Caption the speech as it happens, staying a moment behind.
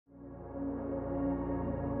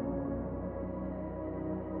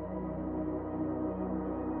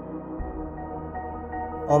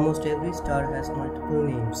Almost every star has multiple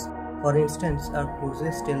names. For instance, our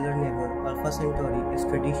closest stellar neighbor, Alpha Centauri, is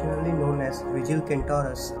traditionally known as Rigil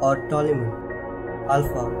Centaurus or Ptolemy.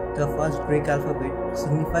 Alpha, the first Greek alphabet,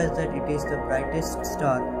 signifies that it is the brightest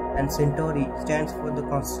star, and Centauri stands for the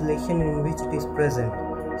constellation in which it is present,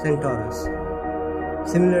 Centaurus.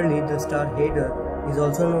 Similarly, the star Hadar is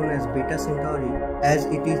also known as Beta Centauri, as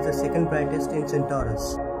it is the second brightest in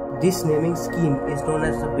Centaurus. This naming scheme is known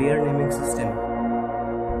as the Bayer naming system.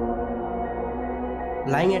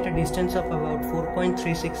 Lying at a distance of about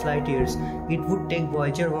 4.36 light-years, it would take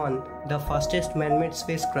Voyager 1, the fastest man-made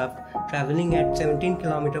spacecraft, traveling at 17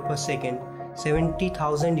 km per second,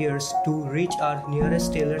 70,000 years to reach our nearest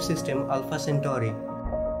stellar system, Alpha Centauri.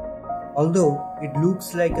 Although it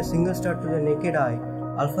looks like a single star to the naked eye,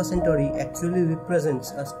 Alpha Centauri actually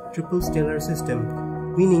represents a triple stellar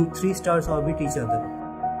system, meaning 3 stars orbit each other.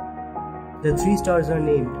 The 3 stars are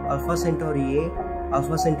named Alpha Centauri A,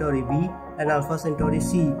 Alpha Centauri B, and Alpha Centauri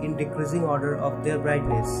C in decreasing order of their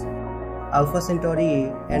brightness. Alpha Centauri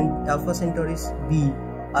A and Alpha Centauri B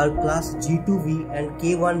are class G2V and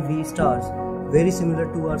K1V stars, very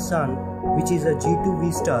similar to our Sun, which is a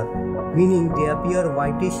G2V star, meaning they appear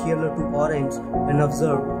whitish yellow to orange when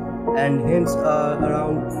observed, and hence are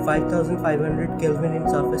around 5500 Kelvin in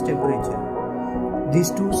surface temperature.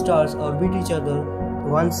 These two stars orbit each other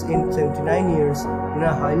once in 79 years in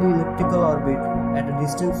a highly elliptical orbit at a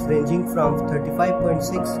distance ranging from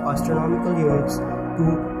 35.6 astronomical units to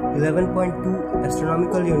 11.2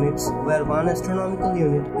 astronomical units, where 1 astronomical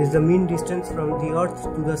unit is the mean distance from the Earth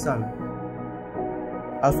to the Sun.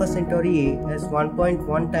 Alpha Centauri A has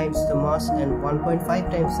 1.1 times the mass and 1.5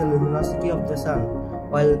 times the luminosity of the Sun,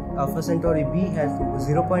 while Alpha Centauri B has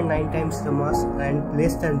 0.9 times the mass and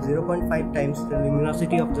less than 0.5 times the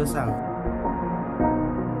luminosity of the Sun.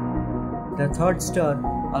 The third star,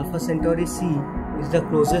 Alpha Centauri C, is the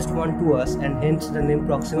closest one to us and hence the name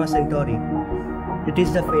Proxima Centauri. It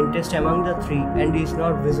is the faintest among the three and is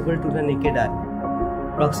not visible to the naked eye.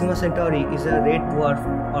 Proxima Centauri is a red dwarf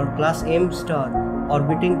or class M star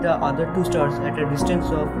orbiting the other two stars at a distance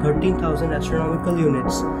of 13,000 astronomical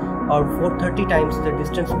units or 430 times the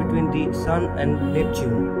distance between the Sun and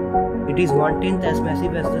Neptune. It is 1/10 as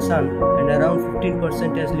massive as the Sun and around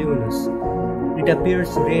 15% as luminous. It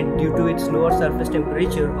appears red due to its lower surface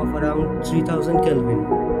temperature of around 3000 Kelvin.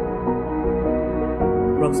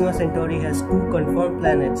 Proxima Centauri has two confirmed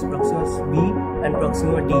planets, Proxima B and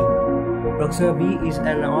Proxima D. Proxima B is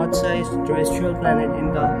an Earth-sized terrestrial planet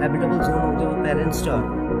in the habitable zone of the parent star.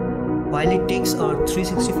 While it takes Earth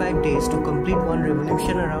 365 days to complete one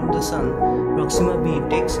revolution around the Sun, Proxima B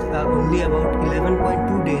takes only about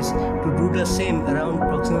 11.2 days to do the same around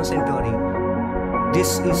Proxima Centauri.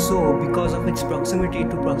 This is so because of its proximity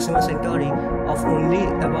to Proxima Centauri of only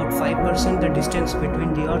about 5% the distance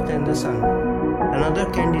between the Earth and the Sun. Another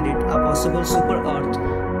candidate, a possible super-Earth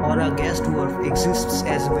or a gas dwarf, exists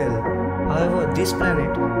as well. However, this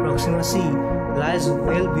planet, Proxima C, lies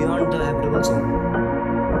well beyond the habitable zone.